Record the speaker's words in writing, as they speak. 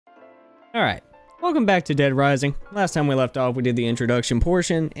Alright, welcome back to Dead Rising. Last time we left off, we did the introduction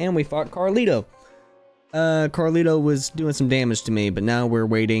portion, and we fought Carlito. Carlito was doing some damage to me, but now we're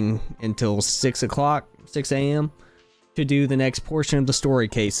waiting until 6 o'clock, 6 a.m. to do the next portion of the story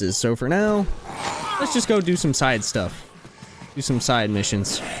cases. So for now, let's just go do some side stuff. Do some side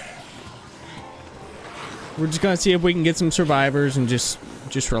missions. We're just gonna see if we can get some survivors and just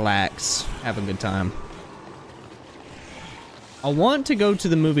relax, have a good time. I want to go to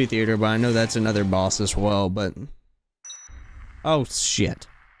the movie theater, but I know that's another boss as well, but... Oh, shit.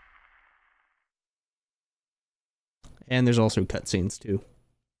 And there's also cutscenes, too.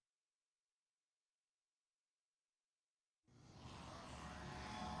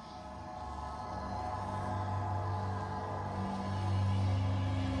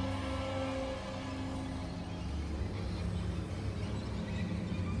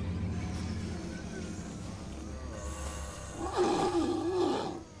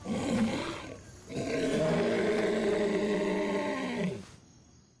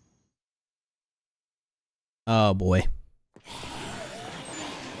 Oh boy.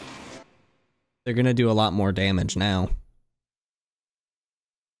 They're gonna do a lot more damage now.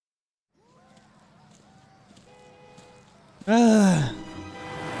 And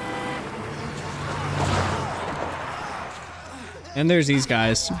there's these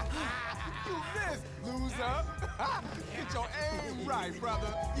guys.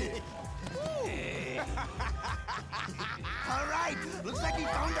 Alright, looks like he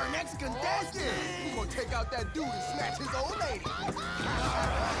found our next contestant. We're gonna take out that dude and snatch his old lady.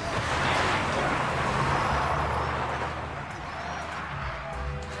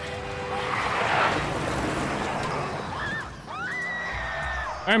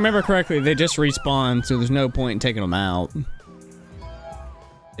 If I remember correctly, they just respawn, so there's no point in taking them out.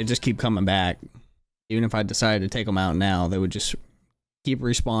 They just keep coming back. Even if I decided to take them out now, they would just keep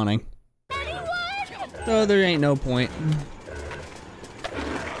respawning. So there ain't no point.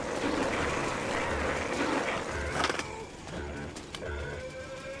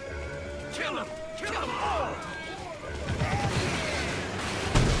 Kill him! Kill him all!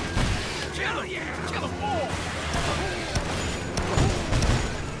 Kill him! Yeah! Kill him all!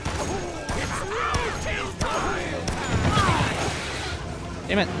 It's roadkill time!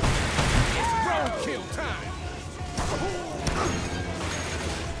 Damn it. It's roadkill time!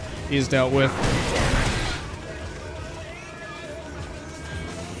 He's dealt with.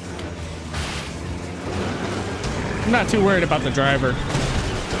 I'm not too worried about the driver. God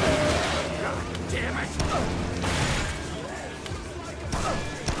damn it!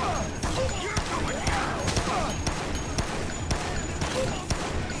 You're going down!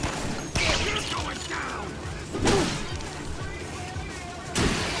 You're going down!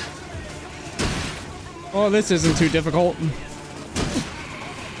 Oh, this isn't too difficult.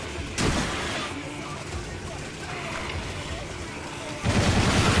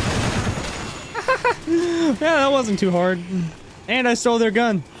 Yeah, that wasn't too hard. And I stole their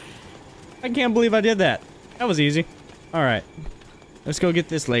gun. I can't believe I did that. That was easy. Alright. Let's go get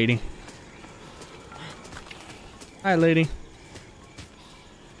this lady. Hi, lady.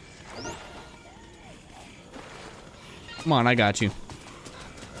 Come on, I got you.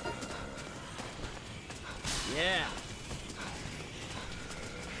 Yeah.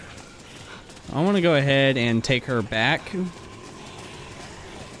 I want to go ahead and take her back.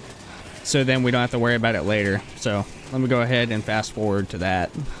 So then we don't have to worry about it later. So let me go ahead and fast forward to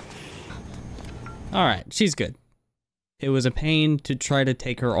that. Alright, she's good. It was a pain to try to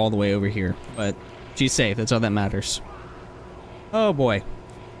take her all the way over here, but she's safe. That's all that matters. Oh boy.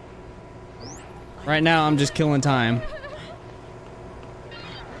 Right now I'm just killing time.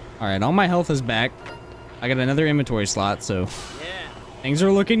 Alright, all my health is back. I got another inventory slot, so things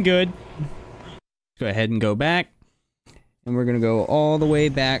are looking good. Go ahead and go back. And we're gonna go all the way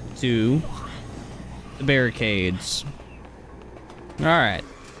back to the barricades. Alright.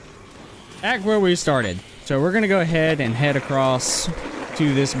 Back where we started. So we're gonna go ahead and head across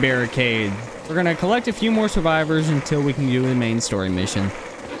to this barricade. We're gonna collect a few more survivors until we can do the main story mission.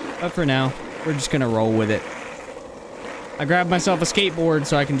 But for now, we're just gonna roll with it. I grabbed myself a skateboard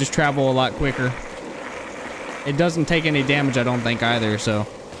so I can just travel a lot quicker. It doesn't take any damage, I don't think, either, so...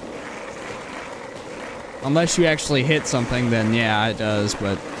 Unless you actually hit something, then yeah, it does,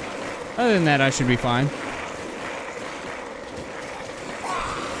 but other than that, I should be fine.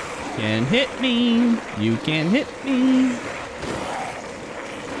 Can hit me. You can hit me.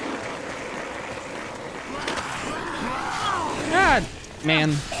 God,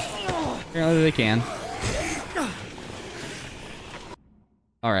 man. Apparently they can.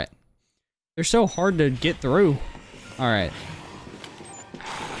 Alright. They're so hard to get through. Alright.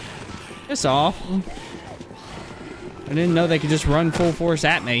 Piss off. I didn't know they could just run full force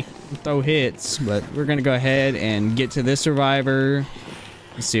at me and throw hits, but we're gonna go ahead and get to this survivor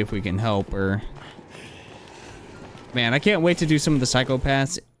and see if we can help her. Man, I can't wait to do some of the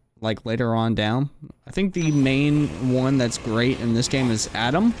psychopaths like later on down. I think the main one that's great in this game is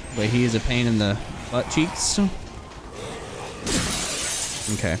Adam, but he is a pain in the butt cheeks.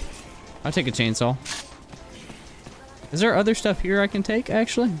 Okay, I'll take a chainsaw. Is there other stuff here I can take,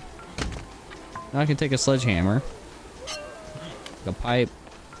 actually? No, I can take a sledgehammer. A pipe.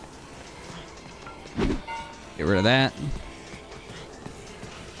 Get rid of that.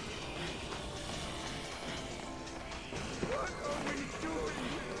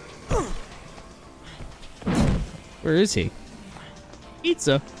 Where is he?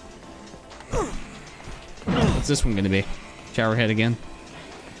 Pizza. What's this one gonna be? Shower head again.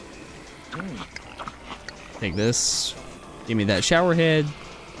 Take this. Give me that shower head.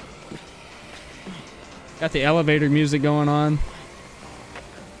 Got the elevator music going on.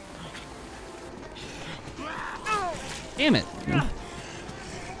 Damn it.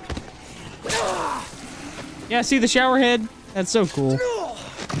 Yeah, see the shower head? That's so cool.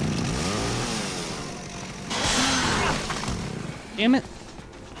 Damn it.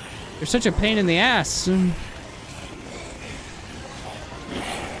 You're such a pain in the ass.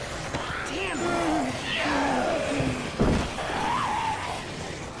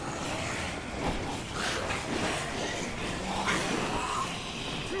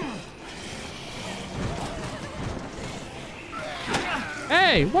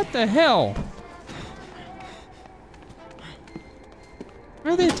 Hey, what the hell?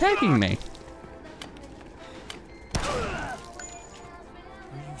 Why are they attacking me? Are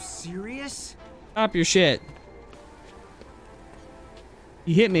you serious? Stop your shit.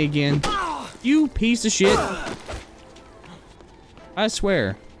 You hit me again. You piece of shit. I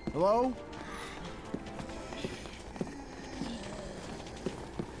swear. Hello?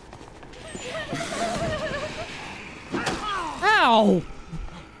 Ow!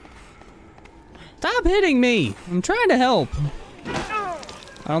 Stop hitting me! I'm trying to help. I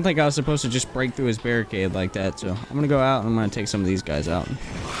don't think I was supposed to just break through his barricade like that, so I'm gonna go out and I'm gonna take some of these guys out.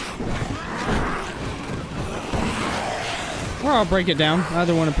 Or I'll break it down.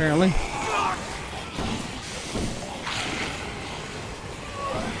 Either one, apparently.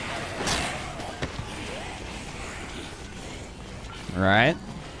 Alright.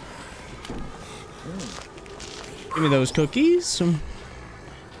 Give me those cookies.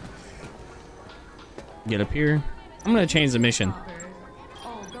 Get up here. I'm gonna change the mission.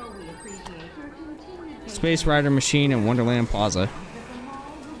 Space Rider Machine and Wonderland Plaza.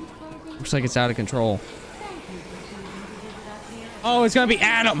 Looks like it's out of control. Oh, it's gonna be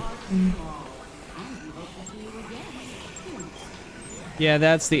Adam! Yeah,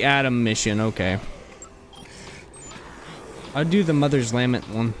 that's the Adam mission, okay. I'll do the Mother's Lament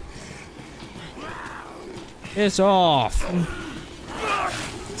one. Piss off!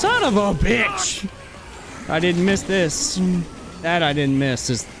 Son of a bitch! I didn't miss this. That I didn't miss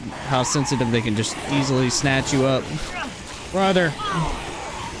is how sensitive they can just easily snatch you up. Brother.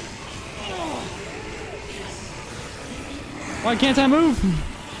 Why can't I move?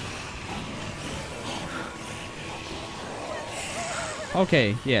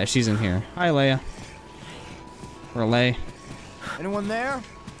 Okay, yeah, she's in here. Hi, Leia. Or Lay. Anyone there?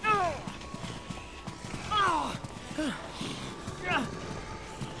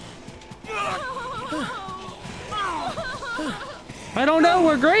 I don't know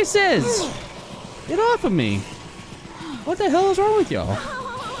where Grace is! Get off of me! What the hell is wrong with y'all?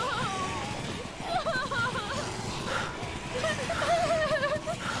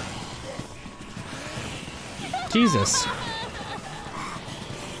 Jesus.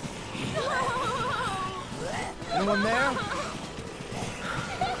 Anyone there?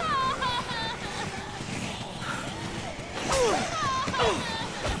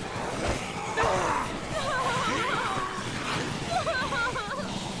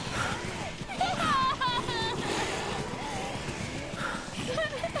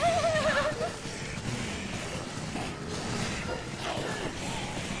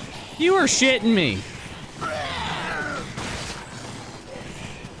 You are shitting me.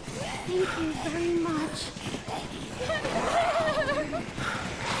 Thank you very much.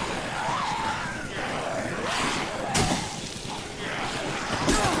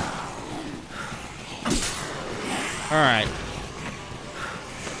 All right.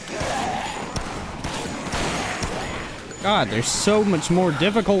 God, they're so much more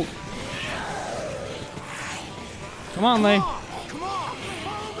difficult. Come on, Lay.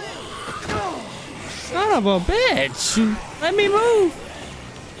 Son of a bitch! Let me move!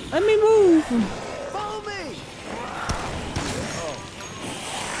 Let me move. Follow me.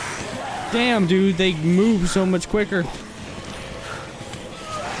 Damn, dude, they move so much quicker.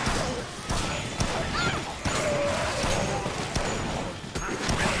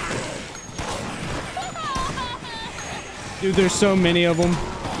 Dude, there's so many of them.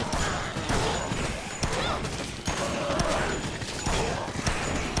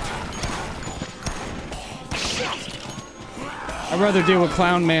 I'd rather deal with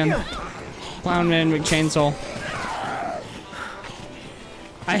Clown Man. Clown Man McChainsaw.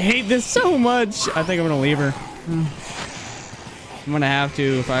 I hate this so much. I think I'm gonna leave her. I'm gonna have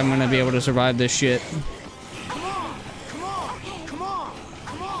to if I'm gonna be able to survive this shit. Come on. Come on. Come on.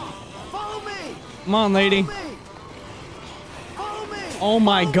 Come on. Follow me. Come on, lady. Follow me. Follow me. Oh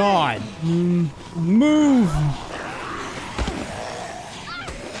my god. Move.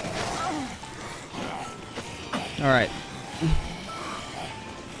 All right.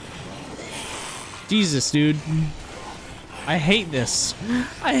 Jesus, dude. I hate this.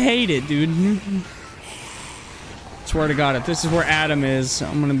 I hate it, dude. Swear to God, if this is where Adam is,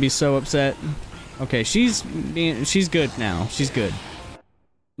 I'm gonna be so upset. Okay, she's good now. She's good.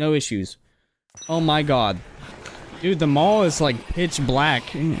 No issues. Oh my God. Dude, the mall is like pitch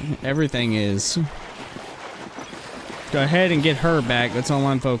black. Everything is. Go ahead and get her back. That's all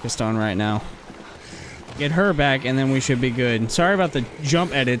I'm focused on right now. Get her back and then we should be good. Sorry about the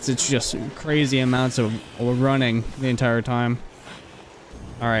jump edits. It's just crazy amounts of running the entire time.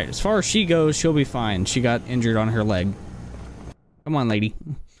 Alright, as far as she goes, she'll be fine. She got injured on her leg. Come on, lady.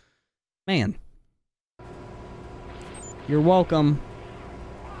 Man. You're welcome.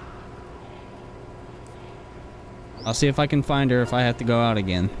 I'll see if I can find her if I have to go out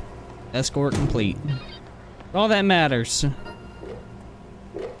again. Escort complete. All that matters.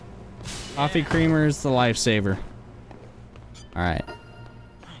 Coffee creamer is the lifesaver. Alright.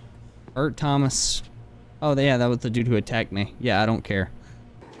 Bert Thomas. Oh, yeah, that was the dude who attacked me. Yeah, I don't care.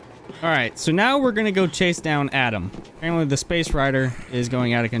 Alright, so now we're gonna go chase down Adam. Apparently the Space Rider is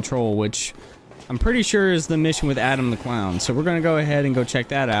going out of control, which I'm pretty sure is the mission with Adam the Clown. So we're gonna go ahead and go check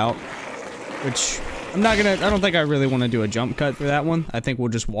that out. Which, I don't think I really want to do a jump cut for that one. I think we'll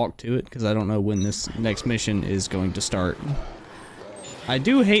just walk to it, because I don't know when this next mission is going to start. I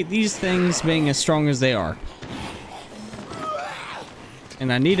do hate these things being as strong as they are.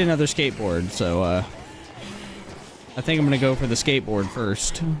 And I need another skateboard, so, I think I'm gonna go for the skateboard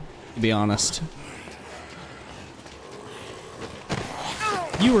first, to be honest.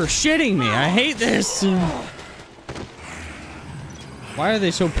 You were shitting me! I hate this! Why are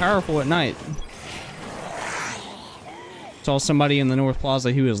they so powerful at night? Saw somebody in the North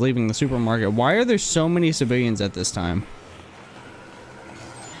Plaza who was leaving the supermarket. Why are there so many civilians at this time?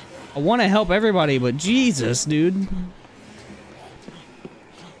 I want to help everybody, but Jesus, dude.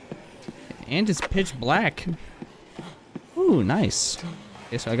 And it's pitch black. Ooh, nice.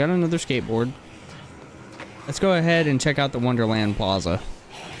 Okay, so I got another skateboard. Let's go ahead and check out the Wonderland Plaza.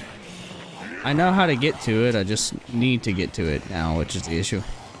 I know how to get to it, I just need to get to it now, which is the issue.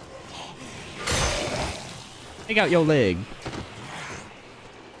 Take out your leg.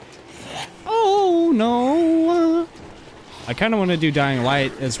 Oh, no. I kind of want to do Dying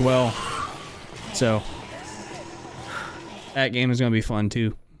Light as well. So, that game is going to be fun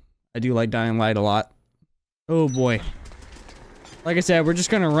too. I do like Dying Light a lot. Oh boy. Like I said, we're just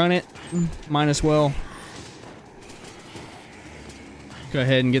going to run it. Might as well. Go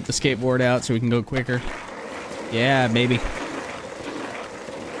ahead and get the skateboard out so we can go quicker. Yeah, baby.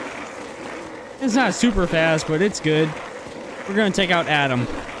 It's not super fast, but it's good. We're going to take out Adam.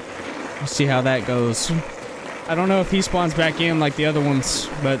 Let's see how that goes. I don't know if he spawns back in like the other ones,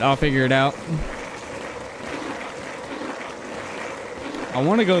 but I'll figure it out. I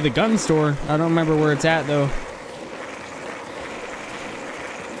want to go to the gun store. I don't remember where it's at, though.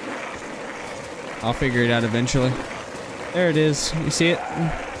 I'll figure it out eventually. There it is. You see it?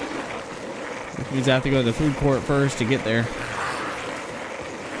 Which means I have to go to the food court first to get there.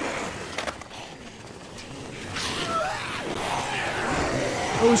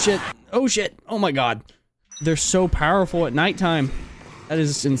 Oh shit. Oh shit. Oh my god. They're so powerful at nighttime. That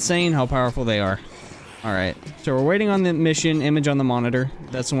is insane how powerful they are. Alright. So we're waiting on the mission image on the monitor.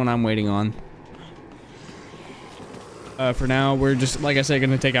 That's the one I'm waiting on. For now, we're just, like I said,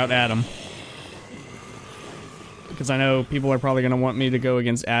 gonna take out Adam. Because I know people are probably gonna want me to go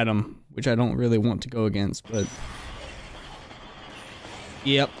against Adam, which I don't really want to go against, but...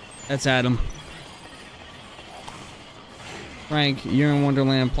 Yep, that's Adam. Frank, you're in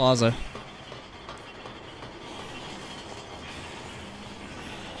Wonderland Plaza.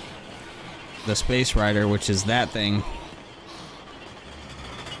 The Space Rider, which is that thing.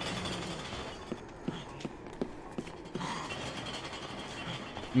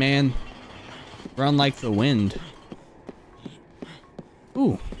 Man, run like the wind.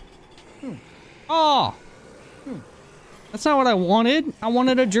 Ooh. Oh! That's not what I wanted. I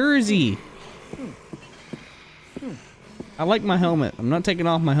wanted a jersey. I like my helmet. I'm not taking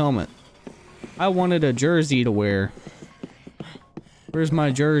off my helmet. I wanted a jersey to wear. Where's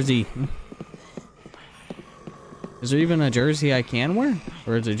my jersey? Is there even a jersey I can wear?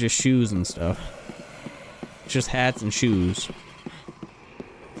 Or is it just shoes and stuff? It's just hats and shoes.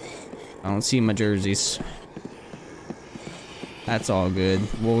 I don't see my jerseys. That's all good.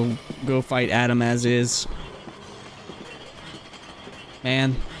 We'll go fight Adam as is.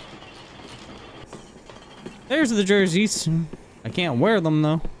 Man. There's the jerseys. I can't wear them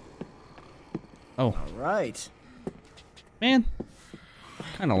though. Oh. All right. Man.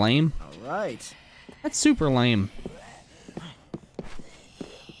 Kinda lame. All right. That's super lame.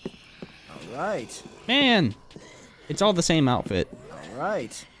 All right. Man. It's all the same outfit. All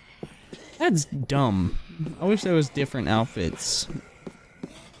right. That's dumb. I wish there was different outfits.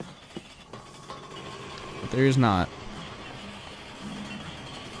 But there is not.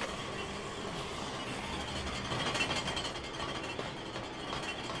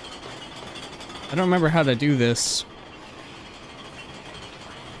 I don't remember how to do this.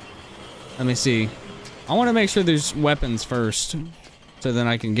 Let me see. I want to make sure there's weapons first, so then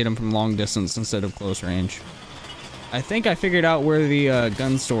I can get them from long distance instead of close range. I think I figured out where the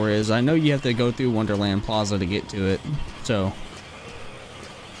gun store is. I know you have to go through Wonderland Plaza to get to it. So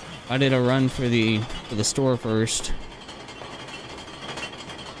I did a run for the store first.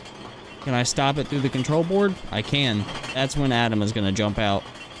 Can I stop it through the control board? I can. That's when Adam is gonna jump out.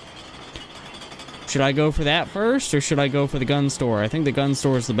 Should I go for that first, or should I go for the gun store? I think the gun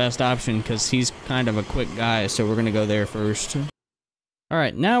store is the best option because he's kind of a quick guy, so we're gonna go there first.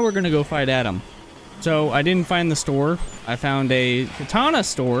 Alright, now we're gonna go fight Adam. So, I didn't find the store. I found a katana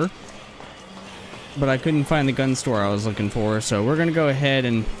store, but I couldn't find the gun store I was looking for, so we're gonna go ahead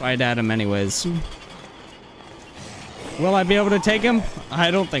and fight Adam anyways. Will I be able to take him?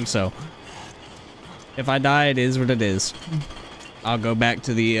 I don't think so. If I die, it is what it is. I'll go back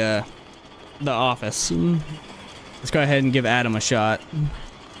to the office. Let's go ahead and give Adam a shot.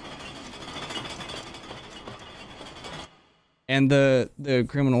 And the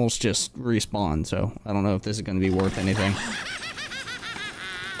criminals just respawn, so I don't know if this is going to be worth anything.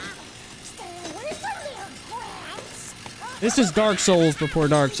 This is Dark Souls before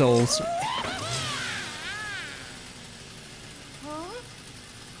Dark Souls.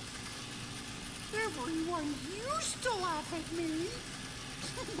 Everyone used to laugh at me.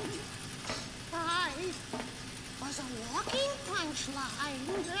 I was a walking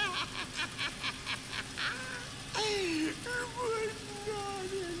punchline.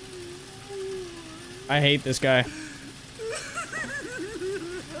 I hate this guy. When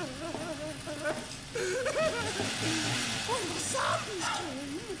the zombies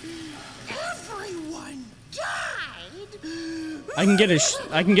came, everyone died. I can get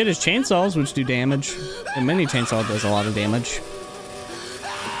his chainsaws, which do damage. The mini chainsaw does a lot of damage.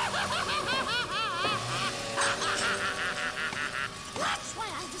 That's why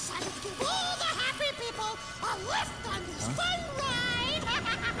I decided to give all the happy people a lift on this fun ride.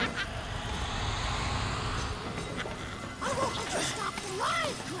 I won't let you stop the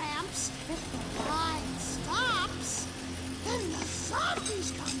ride, Gramps. If the ride stops, then the zombies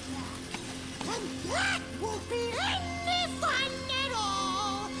come back. And that won't be any fun at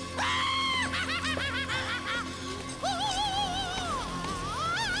all.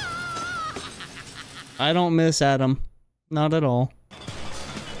 I don't miss Adam. Not at all.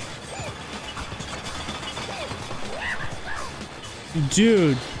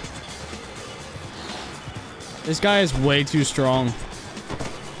 Dude. This guy is way too strong.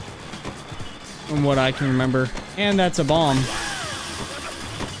 From what I can remember. And that's a bomb.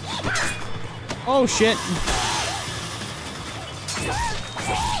 Oh shit.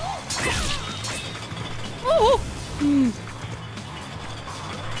 Oh.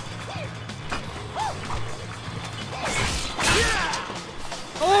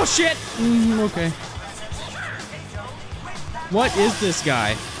 Oh shit. Okay. What is this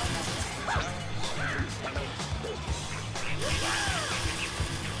guy?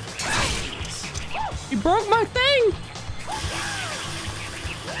 He broke my thing.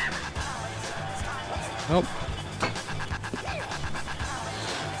 Oh.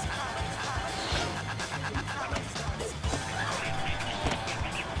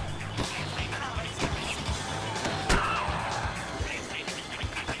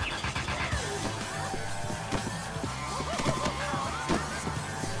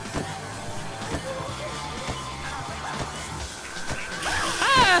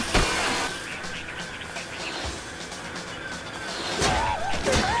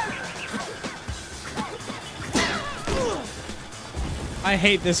 I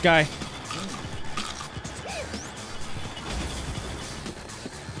hate this guy.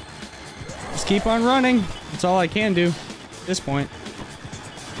 Just keep on running. That's all I can do at this point.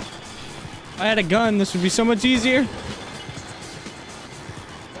 If I had a gun, this would be so much easier.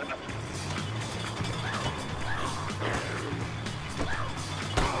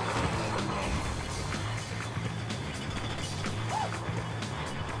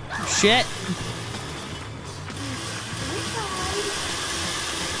 Shit.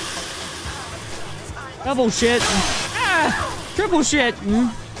 Double shit. Ah! Triple shit.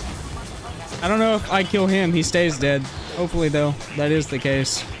 I don't know if I kill him, he stays dead. Hopefully, though, that is the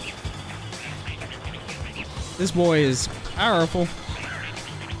case. This boy is powerful.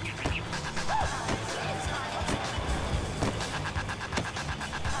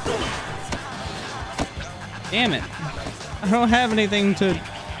 Damn it. I don't have anything to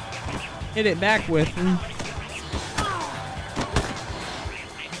hit it back with.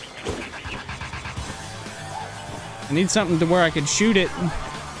 I need something to where I could shoot it.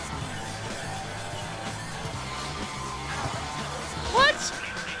 What?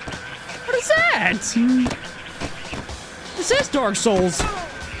 What is that? It says Dark Souls.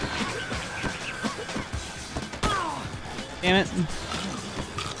 Damn it.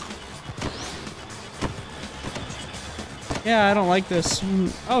 Yeah, I don't like this.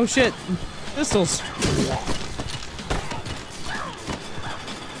 Oh shit. Pistols.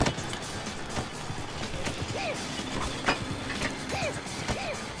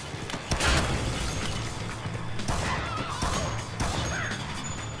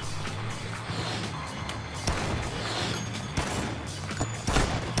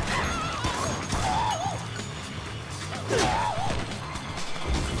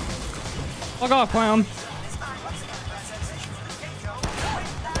 Fuck off, clown.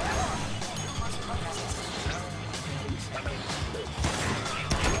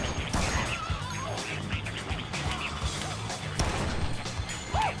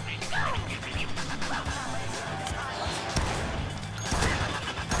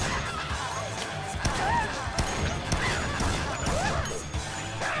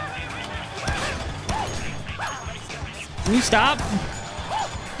 Can you stop?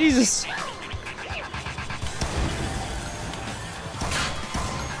 Jesus.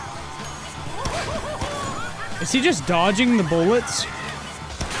 Is he just dodging the bullets?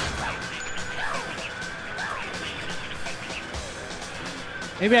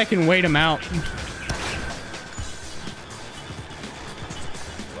 Maybe I can wait him out.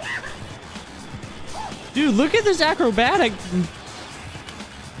 Dude, look at this acrobatic.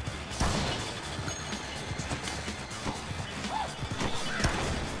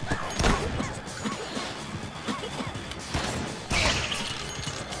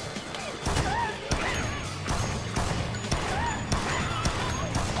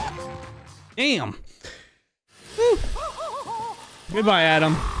 Damn. Whew. Goodbye,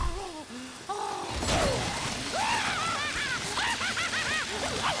 Adam.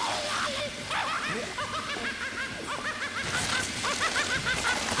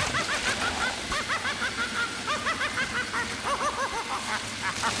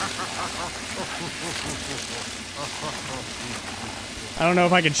 I don't know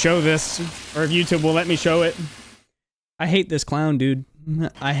if I could show this or if YouTube will let me show it. I hate this clown, dude.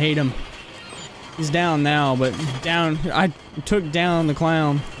 I hate him. He's down now, but down. I took down the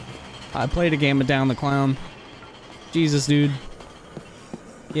clown. I played a game of down the clown. Jesus, dude.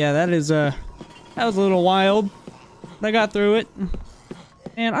 Yeah, that was a little wild. But I got through it.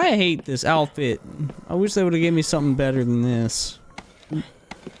 Man, I hate this outfit. I wish they would have given me something better than this.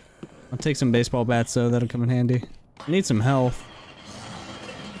 I'll take some baseball bats though. That'll come in handy. I need some health.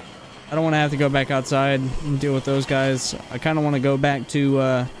 I don't want to have to go back outside and deal with those guys. I kind of want to go back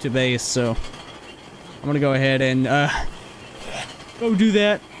to base, so I'm gonna go ahead and go do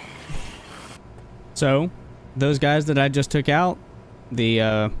that. So, those guys that I just took out,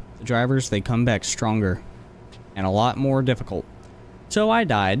 the drivers, they come back stronger and a lot more difficult. So I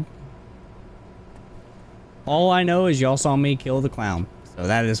died. All I know is y'all saw me kill the clown, so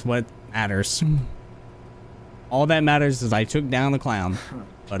that is what matters. All that matters is I took down the clown.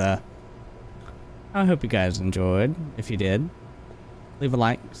 But I hope you guys enjoyed. If you did, leave a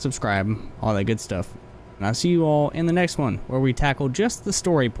like, subscribe, all that good stuff. And I'll see you all in the next one, where we tackle just the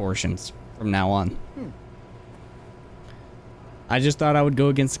story portions from now on. I just thought I would go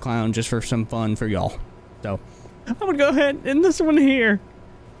against the clown just for some fun for y'all. So, I'm gonna go ahead and end this one here.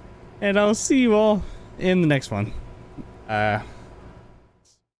 And I'll see you all in the next one.